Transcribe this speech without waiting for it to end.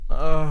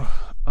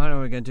Oh, I don't know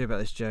what we're going to do about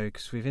this, Joe,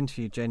 because we've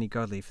interviewed Janie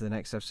Godley for the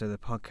next episode of the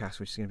podcast,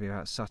 which is going to be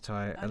about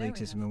satire,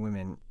 elitism and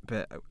women,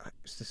 but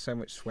it's just so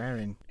much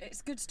swearing.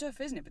 It's good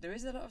stuff, isn't it? But there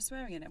is a lot of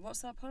swearing in it.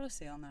 What's our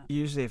policy on that?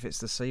 Usually if it's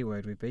the C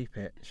word, we beep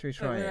it. Should we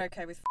try but it? we're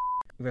okay with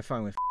We're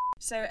fine with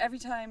So every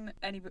time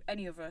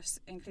any of us,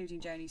 including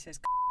Janie, says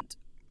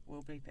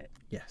we'll bleep it.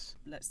 Yes.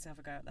 Let's have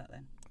a go at that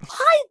then.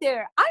 Hi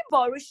there, I'm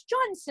Boris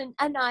Johnson,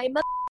 and I'm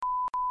a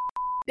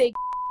big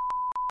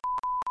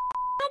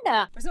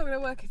Anna. It's not going to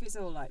work if it's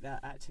all like that,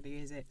 actually,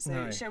 is it? So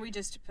No. shall we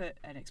just put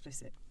an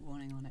explicit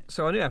warning on it?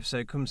 So our new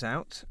episode comes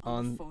out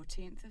on the 14th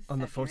of February. On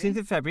the 14th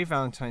of February,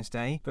 Valentine's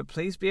Day, but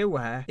please be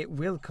aware it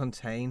will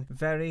contain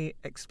very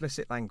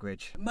explicit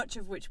language, Much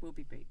of which will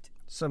be beeped,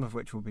 some of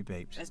which will be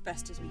beeped. as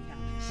best as we can.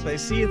 So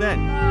see you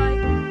then.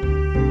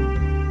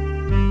 Bye.